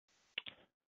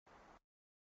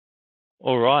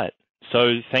All right.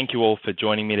 So thank you all for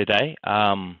joining me today.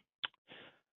 To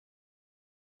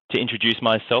introduce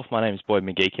myself, my name is Boyd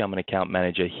McGeeky. I'm an account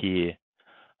manager here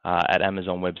at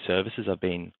Amazon Web Services. I've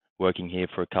been working here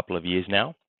for a couple of years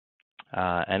now.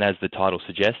 And as the title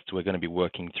suggests, we're going to be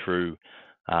working through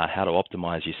how to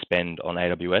optimize your spend on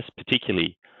AWS,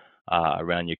 particularly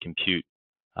around your compute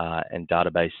and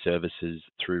database services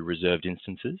through reserved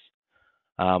instances.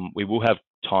 We will have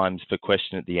times for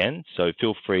questions at the end, so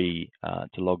feel free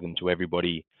to log them to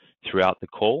everybody throughout the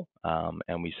call,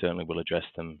 and we certainly will address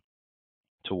them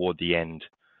toward the end.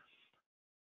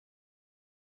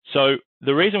 So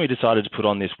the reason we decided to put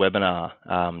on this webinar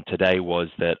today was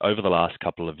that over the last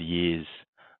couple of years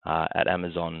at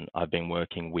Amazon, I've been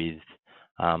working with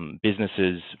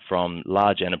businesses from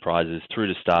large enterprises through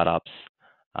to startups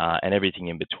and everything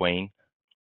in between.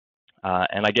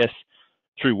 And I guess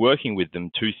through working with them,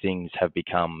 two things have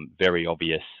become very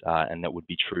obvious, and that would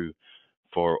be true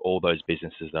for all those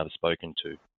businesses that I've spoken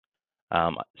to.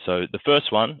 So the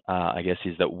first one, I guess,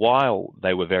 is that while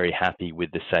they were very happy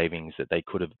with the savings that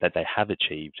they have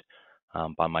achieved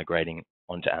by migrating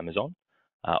onto Amazon,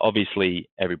 obviously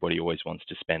everybody always wants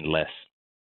to spend less.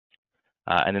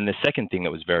 And then the second thing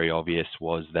that was very obvious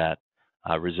was that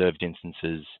reserved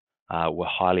instances were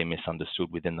highly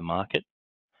misunderstood within the market.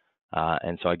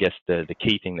 And so I guess the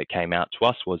key thing that came out to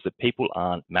us was that people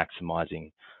aren't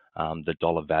maximizing the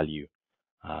dollar value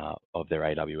of their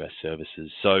AWS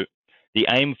services. So the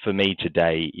aim for me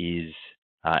today is,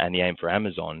 and the aim for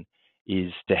Amazon,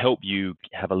 is to help you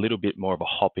have a little bit more of a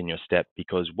hop in your step,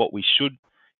 because what we should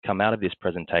come out of this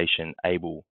presentation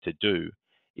able to do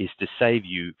is to save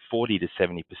you 40 to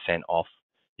 70% off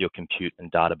your compute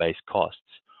and database costs,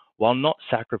 while not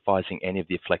sacrificing any of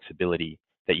the flexibility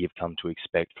that you've come to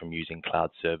expect from using cloud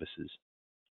services.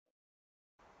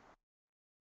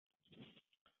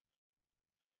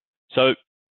 So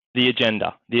the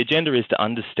agenda is to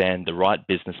understand the right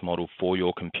business model for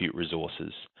your compute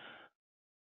resources.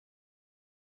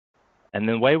 And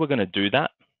the way we're going to do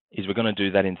that is we're going to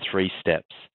do that in 3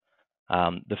 steps.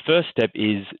 The first step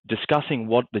is discussing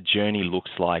what the journey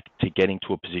looks like to getting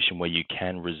to a position where you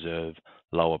can reserve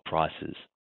lower prices.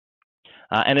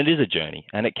 And it is a journey,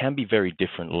 and it can be very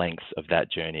different lengths of that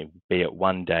journey, be it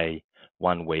 1 day,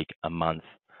 1 week, a month,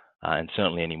 and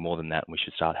certainly any more than that, we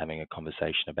should start having a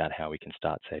conversation about how we can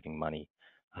start saving money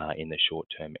in the short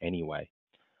term anyway.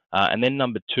 And then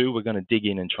number 2, we're going to dig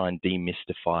in and try and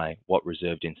demystify what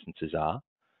reserved instances are,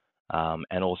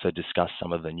 and also discuss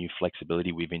some of the new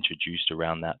flexibility we've introduced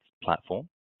around that platform.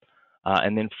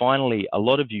 And then finally, a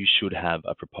lot of you should have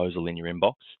a proposal in your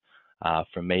inbox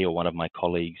from me or one of my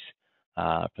colleagues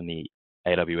from the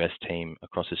AWS team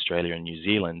across Australia and New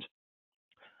Zealand.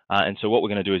 And so what we're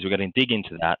going to do is we're going to dig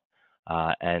into that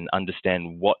and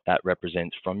understand what that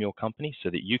represents from your company, so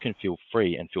that you can feel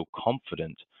free and feel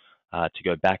confident to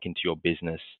go back into your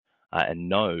business and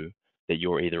know that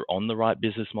you're either on the right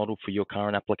business model for your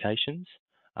current applications,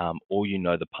 or you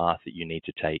know the path that you need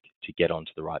to take to get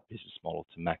onto the right business model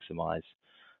to maximize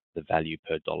the value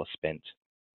per dollar spent.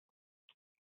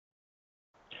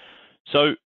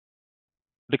 So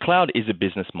the cloud is a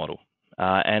business model,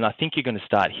 and I think you're going to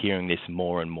start hearing this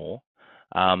more and more.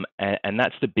 And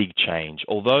that's the big change.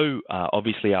 Although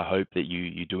obviously I hope that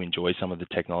you do enjoy some of the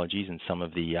technologies and some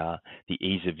of the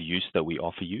ease of use that we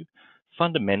offer you,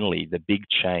 fundamentally the big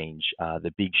change,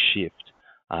 the big shift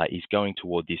is going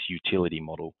toward this utility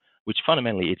model, which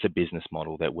fundamentally it's a business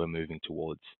model that we're moving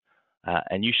towards.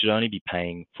 And you should only be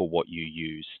paying for what you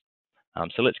use.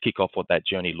 So let's kick off what that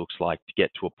journey looks like to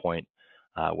get to a point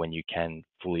when you can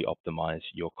fully optimize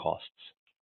your costs.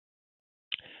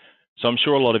 So I'm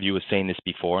sure a lot of you have seen this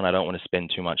before, and I don't want to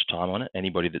spend too much time on it.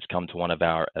 Anybody that's come to one of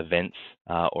our events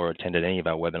or attended any of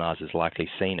our webinars has likely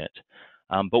seen it.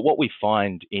 But what we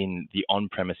find in the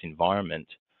on-premise environment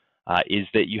is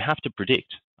that you have to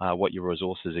predict what your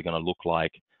resources are going to look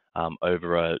like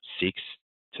over a 6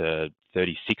 to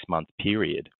 36-month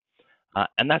period.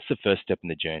 And that's the first step in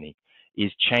the journey,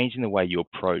 is changing the way you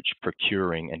approach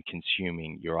procuring and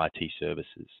consuming your IT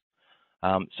services.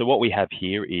 So what we have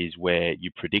here is where you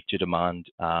predict your demand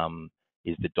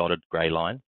is the dotted gray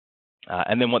line,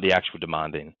 and then what the actual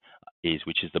demand is,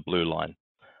 which is the blue line.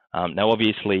 Now,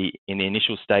 obviously, in the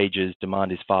initial stages,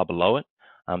 demand is far below it.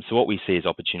 So what we see is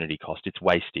opportunity cost. It's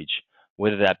wastage,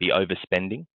 whether that be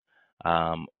overspending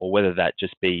or whether that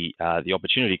just be the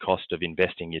opportunity cost of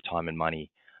investing your time and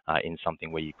money in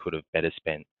something where you could have better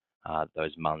spent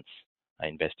those months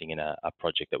investing in a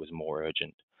project that was more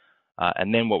urgent.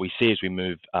 And then what we see as we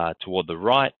move toward the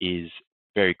right is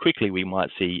very quickly we might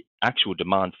see actual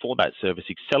demand for that service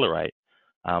accelerate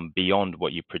beyond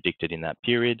what you predicted in that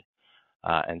period.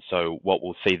 And so what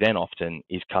we'll see then often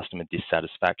is customer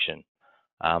dissatisfaction.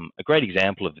 A great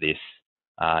example of this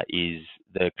is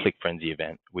the Click Frenzy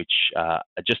event, which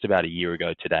just about a year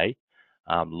ago today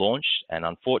launched, and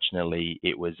unfortunately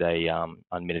it was a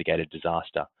unmitigated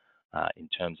disaster in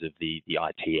terms of the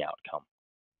IT outcome,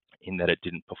 in that it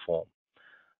didn't perform.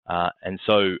 And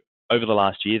so over the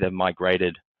last year, they've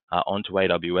migrated onto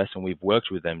AWS, and we've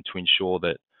worked with them to ensure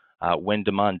that when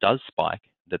demand does spike,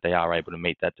 that they are able to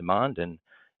meet that demand.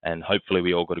 And hopefully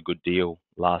we all got a good deal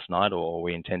last night, or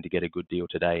we intend to get a good deal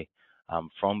today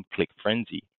from Click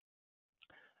Frenzy.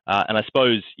 And I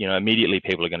suppose, immediately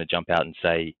people are going to jump out and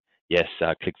say, yes,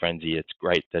 Click Frenzy, it's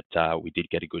great that we did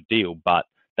get a good deal, but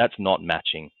that's not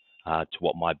matching to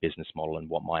what my business model and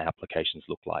what my applications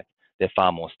look like. They're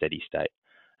far more steady state.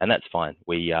 And that's fine.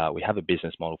 We have a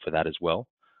business model for that as well.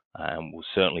 And we'll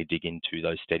certainly dig into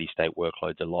those steady state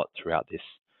workloads a lot throughout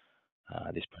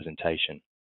this presentation.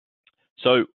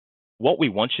 So what we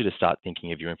want you to start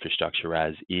thinking of your infrastructure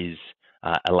as is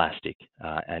elastic,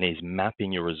 and is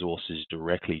mapping your resources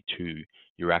directly to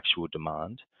your actual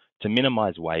demand to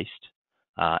minimize waste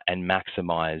and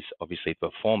maximize, obviously,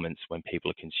 performance when people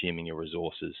are consuming your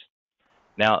resources.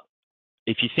 Now,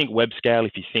 if you think web scale,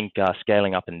 if you think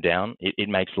scaling up and down, it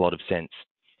makes a lot of sense.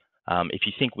 If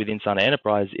you think within Sun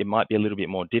Enterprise, it might be a little bit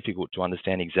more difficult to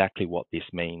understand exactly what this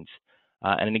means.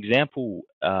 And an example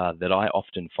that I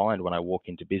often find when I walk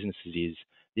into businesses is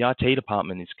the IT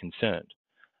department is concerned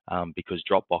because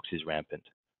Dropbox is rampant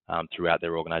throughout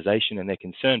their organization, and they're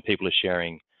concerned people are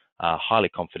sharing highly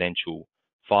confidential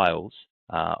files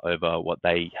over what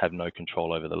they have no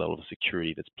control over, the level of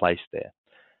security that's placed there.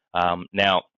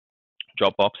 Now,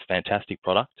 Dropbox, fantastic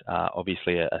product,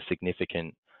 obviously a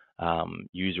significant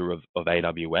user of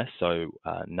AWS, so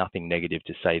nothing negative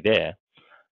to say there.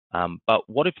 But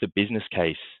what if the business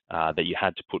case that you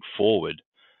had to put forward,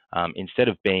 instead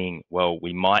of being, well,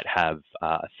 we might have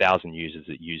 1,000 users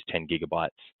that use 10 gigabytes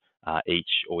each,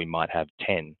 or we might have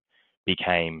 10,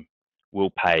 became,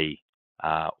 we'll pay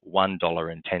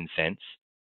 $1.10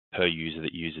 per user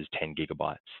that uses 10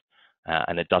 gigabytes.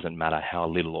 And it doesn't matter how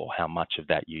little or how much of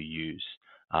that you use,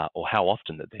 or how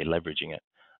often that they're leveraging it.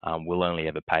 We'll only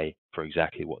ever pay for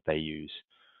exactly what they use.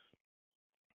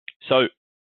 So,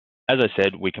 as I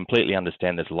said, we completely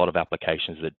understand there's a lot of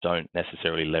applications that don't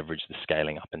necessarily leverage the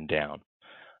scaling up and down.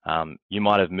 You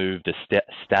might have moved a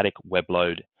static web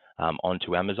load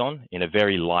onto Amazon in a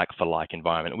very like-for-like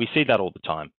environment. We see that all the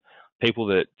time. People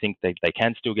that think they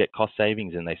can still get cost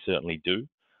savings, and they certainly do,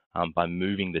 by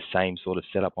moving the same sort of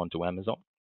setup onto Amazon.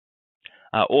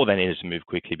 Or they needed to move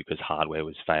quickly because hardware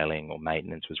was failing or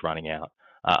maintenance was running out.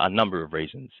 A number of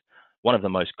reasons. One of the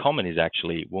most common is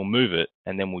actually we'll move it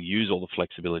and then we'll use all the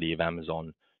flexibility of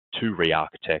Amazon to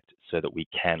re-architect so that we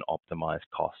can optimize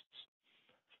costs.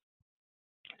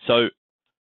 So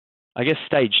I guess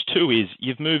stage 2 is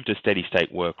you've moved a steady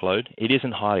state workload. It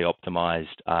isn't highly optimized.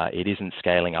 It isn't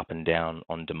scaling up and down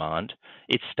on demand.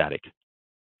 It's static.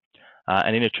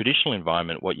 And in a traditional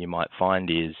environment, what you might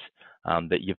find is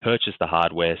that you've purchased the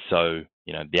hardware, so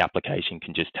the application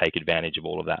can just take advantage of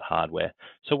all of that hardware.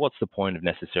 So what's the point of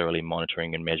necessarily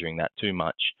monitoring and measuring that too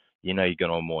much? You're going to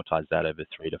amortize that over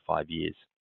 3 to 5 years.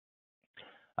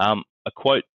 A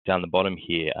quote down the bottom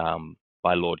here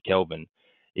by Lord Kelvin: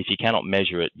 if you cannot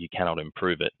measure it, you cannot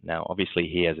improve it. Now, obviously,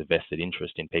 he has a vested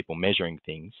interest in people measuring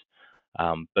things,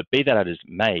 but be that as it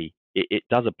may, it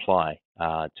does apply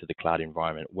to the cloud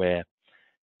environment, where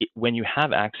when you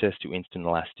have access to instant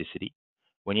elasticity,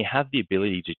 when you have the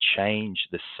ability to change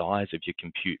the size of your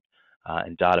compute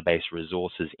and database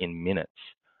resources in minutes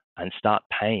and start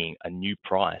paying a new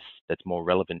price that's more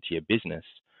relevant to your business,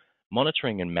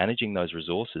 monitoring and managing those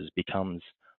resources becomes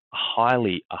a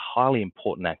highly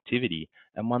important activity,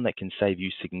 and one that can save you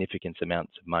significant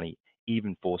amounts of money,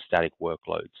 even for static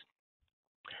workloads.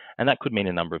 And that could mean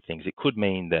a number of things. It could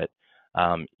mean that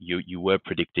you were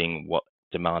predicting what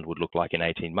demand would look like in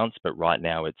 18 months, but right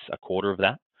now it's a quarter of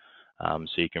that.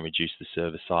 So you can reduce the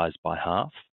server size by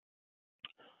half.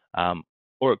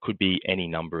 Or it could be any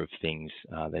number of things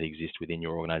that exist within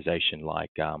your organization,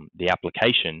 like the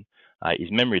application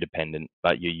is memory dependent,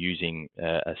 but you're using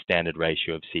a standard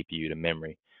ratio of CPU to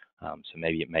memory. So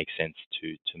maybe it makes sense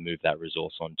to move that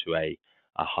resource onto a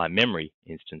high memory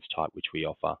instance type, which we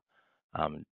offer,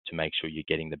 to make sure you're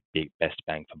getting the best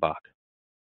bang for buck.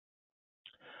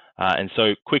 And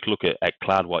so quick look at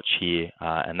CloudWatch here,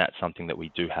 and that's something that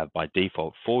we do have by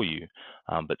default for you,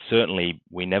 but certainly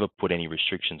we never put any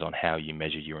restrictions on how you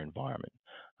measure your environment.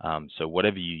 So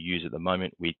whatever you use at the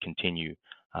moment, we continue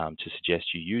to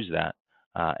suggest you use that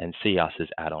and see us as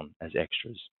add-on, as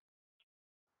extras.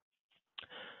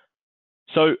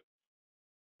 So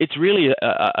It's really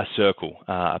a circle,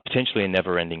 potentially a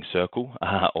never-ending circle,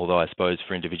 although I suppose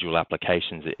for individual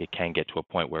applications, it can get to a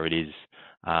point where it is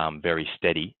very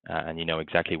steady and you know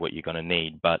exactly what you're going to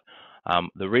need. But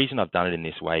the reason I've done it in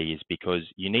this way is because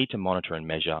you need to monitor and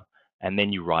measure, and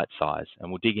then you right size.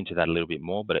 And we'll dig into that a little bit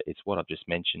more, but it's what I've just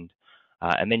mentioned.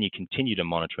 And then you continue to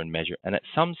monitor and measure. And at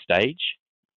some stage,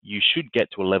 you should get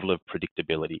to a level of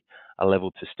predictability, a level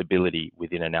to stability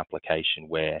within an application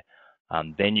where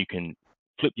then you can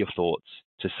flip your thoughts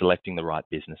to selecting the right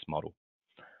business model.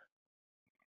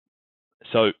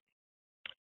 So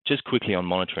just quickly on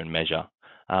monitor and measure.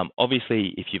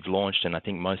 Obviously, if you've launched, and I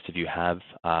think most of you have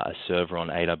a server on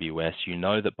AWS, you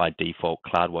know that by default,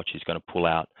 CloudWatch is going to pull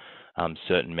out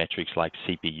certain metrics like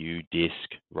CPU,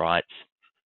 disk, writes,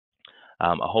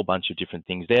 a whole bunch of different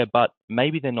things there, but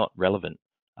maybe they're not relevant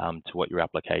to what your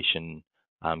application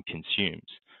consumes.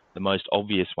 The most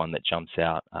obvious one that jumps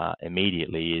out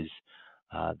immediately is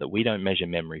that we don't measure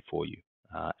memory for you.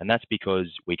 And that's because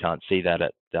we can't see that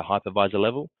at the hypervisor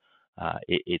level.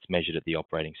 It's measured at the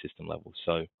operating system level.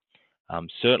 So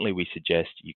certainly we suggest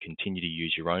you continue to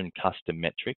use your own custom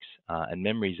metrics, and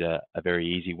memory is a very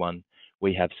easy one.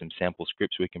 We have some sample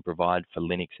scripts we can provide for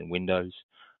Linux and Windows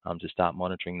to start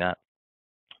monitoring that.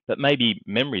 But maybe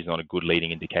memory is not a good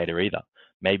leading indicator either.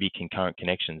 Maybe concurrent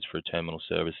connections for a terminal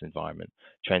service environment,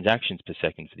 transactions per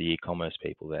second for the e-commerce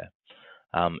people there.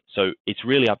 So it's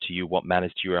really up to you what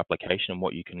matters to your application and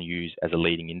what you can use as a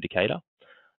leading indicator.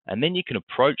 And then you can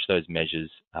approach those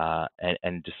measures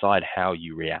and decide how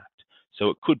you react. So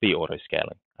it could be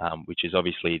auto-scaling, which is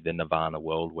obviously the nirvana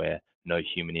world where no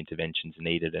human intervention is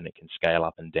needed and it can scale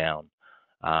up and down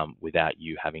without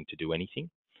you having to do anything.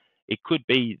 It could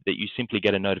be that you simply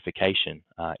get a notification,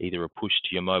 either a push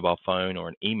to your mobile phone or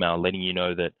an email letting you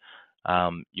know that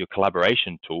your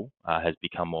collaboration tool has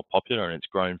become more popular and it's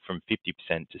grown from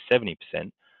 50% to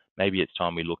 70%. Maybe it's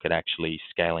time we look at actually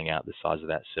scaling out the size of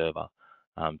that server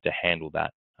to handle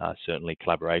that. Certainly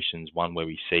collaboration is one where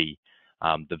we see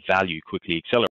the value quickly accelerate.